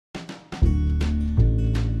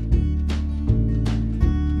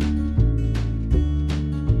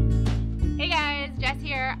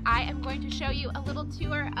show you a little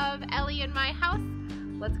tour of Ellie and my house.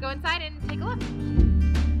 Let's go inside and take a look.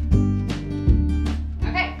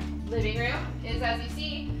 Okay, living room is as you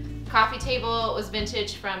see. Coffee table was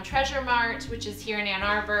vintage from Treasure Mart, which is here in Ann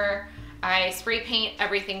Arbor. I spray paint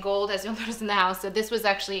everything gold, as you'll notice in the house. So this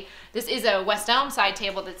is a West Elm side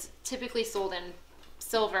table that's typically sold in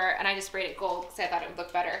silver, and I just sprayed it gold because I thought it would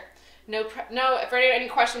look better. No, if there are any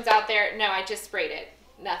questions out there, no, I just sprayed it.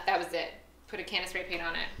 No, that was it. Put a can of spray paint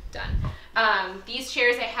on it, done. These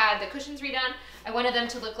chairs, I had the cushions redone. I wanted them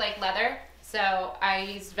to look like leather, so I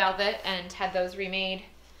used velvet and had those remade.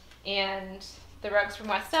 And the rugs from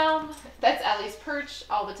West Elm, that's Ellie's perch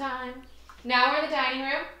all the time. Now we're in the dining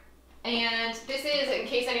room. And this is, in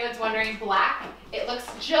case anyone's wondering, black. It looks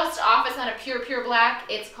just off. It's not a pure black.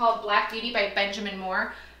 It's called Black Beauty by Benjamin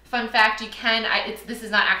Moore. Fun fact, you can, this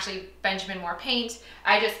is not actually Benjamin Moore paint.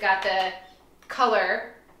 I just got the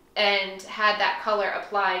color and had that color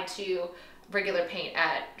applied to regular paint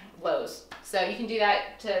at Lowe's. So you can do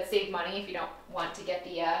that to save money if you don't want to get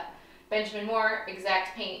the Benjamin Moore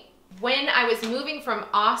exact paint. When I was moving from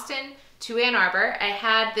Austin to Ann Arbor, I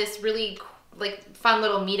had this really fun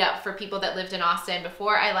little meetup for people that lived in Austin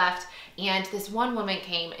before I left, and this one woman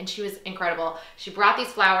came and she was incredible. She brought these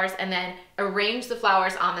flowers and then arranged the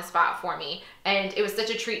flowers on the spot for me, and it was such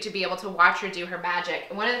a treat to be able to watch her do her magic.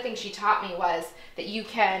 And one of the things she taught me was that you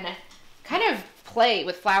can kind of play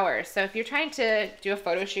with flowers. So if you're trying to do a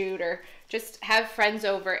photo shoot or just have friends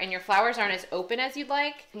over and your flowers aren't as open as you'd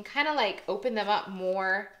like, you can kind of like open them up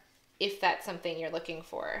more if that's something you're looking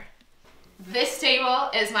for. This table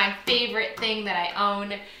is my favorite thing that I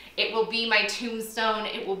own. It will be my tombstone.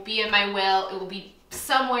 It will be in my will. It will be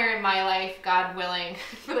somewhere in my life, God willing,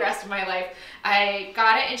 for the rest of my life. I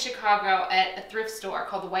got it in Chicago at a thrift store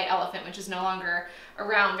called the White Elephant, which is no longer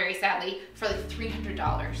around, very sadly, for like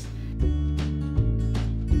 $300.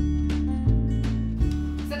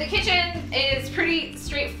 So the kitchen is pretty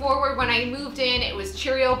straightforward. When I moved in, it was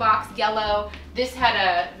Cheerio box yellow. This had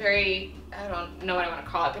a very, I don't know what I want to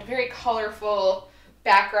call it, but very colorful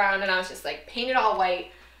background, and I was just like, paint it all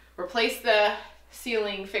white, replace the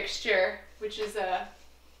ceiling fixture, which is a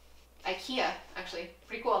IKEA, actually,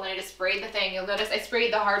 pretty cool. And then I just sprayed the thing. You'll notice I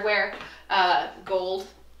sprayed the hardware gold,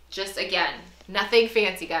 just again, nothing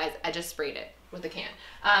fancy, guys. I just sprayed it with a can.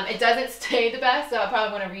 It doesn't stay the best, so I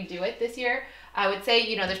probably want to redo it this year. I would say,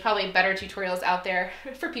 you know, there's probably better tutorials out there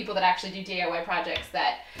for people that actually do DIY projects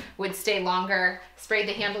that would stay longer. Sprayed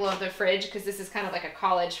the handle of the fridge, because this is kind of like a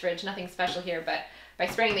college fridge, nothing special here, but by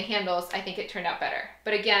spraying the handles, I think it turned out better.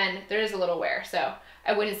 But again, there is a little wear, so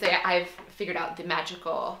I wouldn't say I've figured out the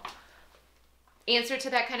magical answer to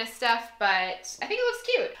that kind of stuff, but I think it looks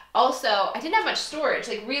cute. Also, I didn't have much storage.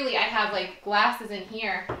 Like really, I have like glasses in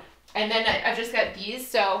here, and then I've just got these,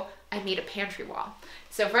 so I made a pantry wall.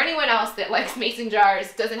 So for anyone else that likes mason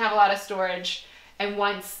jars, doesn't have a lot of storage, and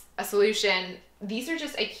wants a solution, these are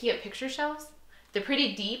just IKEA picture shelves. They're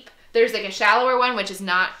pretty deep. There's like a shallower one, which is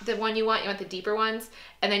not the one you want. You want the deeper ones,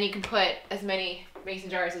 and then you can put as many mason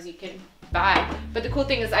jars as you can buy. But the cool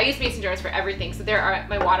thing is I use mason jars for everything. So there are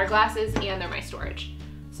my water glasses and they're my storage.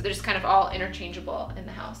 So they're just kind of all interchangeable in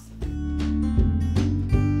the house.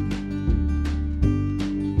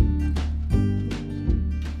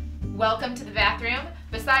 Welcome to the bathroom.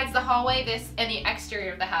 Besides the hallway, this and the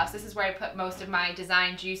exterior of the house, this is where I put most of my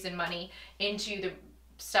design juice and money into the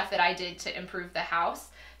stuff that I did to improve the house.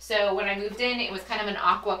 So when I moved in, it was kind of an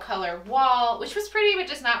aqua color wall, which was pretty, but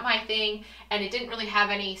just not my thing. And it didn't really have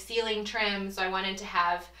any ceiling trim, so I wanted to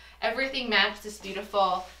have everything match this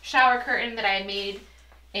beautiful shower curtain that I had made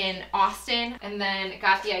in Austin. And then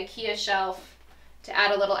got the IKEA shelf to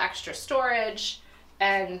add a little extra storage,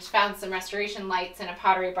 and found some restoration lights in a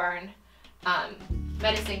Pottery Barn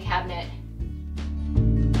medicine cabinet.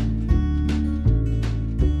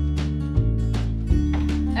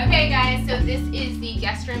 Okay guys, so this is the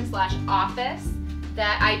guest room slash office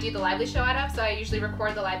that I do the Lively Show out of. So I usually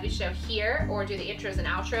record the Lively Show here or do the intros and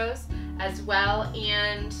outros as well.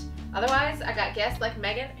 And otherwise, I got guests like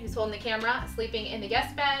Megan, who's holding the camera, sleeping in the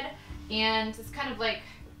guest bed. And it's kind of like,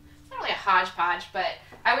 it's not really a hodgepodge, but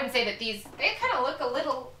I wouldn't say that these, they kind of look a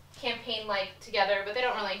little campaign-like together, but they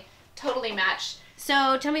don't really totally match.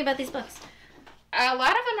 So tell me about these books. A lot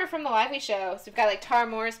of them are from the Lively Show. So we've got like Tara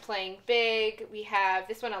Moore's Playing Big. We have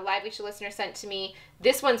this one a Lively Show listener sent to me.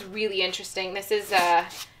 This one's really interesting. This is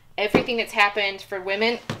everything that's happened for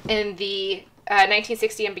women in the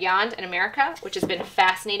 1960 and beyond in America, which has been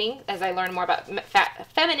fascinating as I learn more about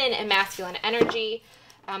feminine and masculine energy.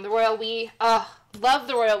 The Royal We. Love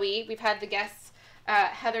the Royal We. We've had the guests,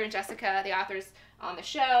 Heather and Jessica, the authors, on the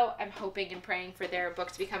show. I'm hoping and praying for their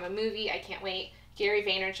book to become a movie. I can't wait. Gary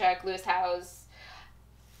Vaynerchuk, Lewis Howes.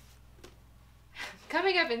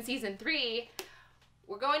 Coming up in season 3,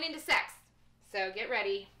 we're going into sex. So get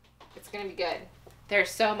ready. It's going to be good. There's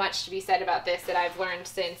so much to be said about this that I've learned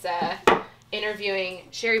since interviewing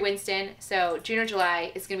Sherry Winston. So June or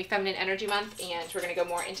July is going to be Feminine Energy Month, and we're going to go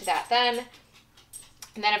more into that then.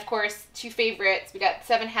 And then, of course, 2 favorites. We got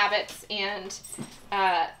 7 Habits and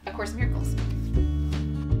A Course in Miracles.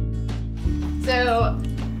 So,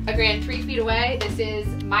 a grand 3 feet away, this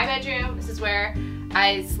is my bedroom. This is where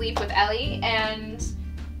I sleep with Ellie. And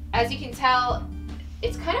as you can tell,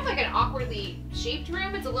 it's kind of like an awkwardly shaped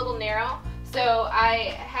room. It's a little narrow. So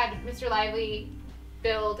I had Mr. Lively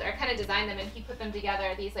build, or kind of design them, and he put them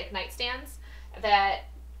together, these like nightstands that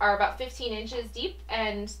are about 15 inches deep,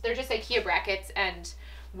 and they're just IKEA brackets and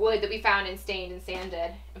wood that we found and stained and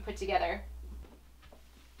sanded and put together.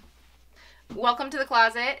 Welcome to the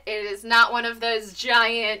closet. It is not one of those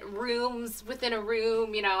giant rooms within a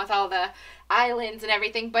room, you know, with all the islands and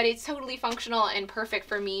everything, but it's totally functional and perfect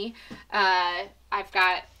for me. I've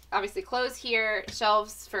got obviously clothes here,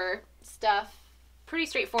 shelves for stuff. Pretty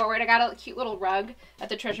straightforward. I got a cute little rug at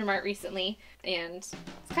the Treasure Mart recently, and it's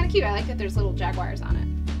kind of cute. I like that there's little jaguars on it.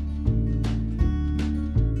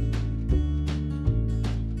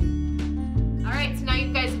 Alright, so now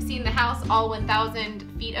you guys have seen the house, all 1,000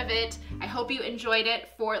 feet of it. I hope you enjoyed it.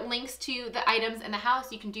 For links to the items in the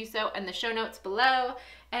house, you can do so in the show notes below.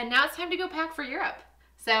 And now it's time to go pack for Europe.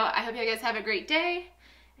 So I hope you guys have a great day,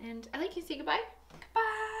 and I'd like you to say goodbye.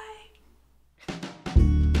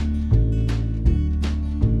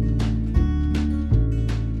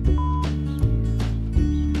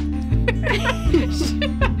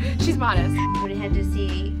 She's modest. Would have had to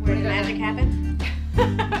see where the magic happens.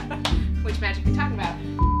 Which magic are you talking about?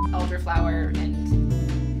 Elderflower and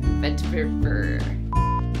Vetiver.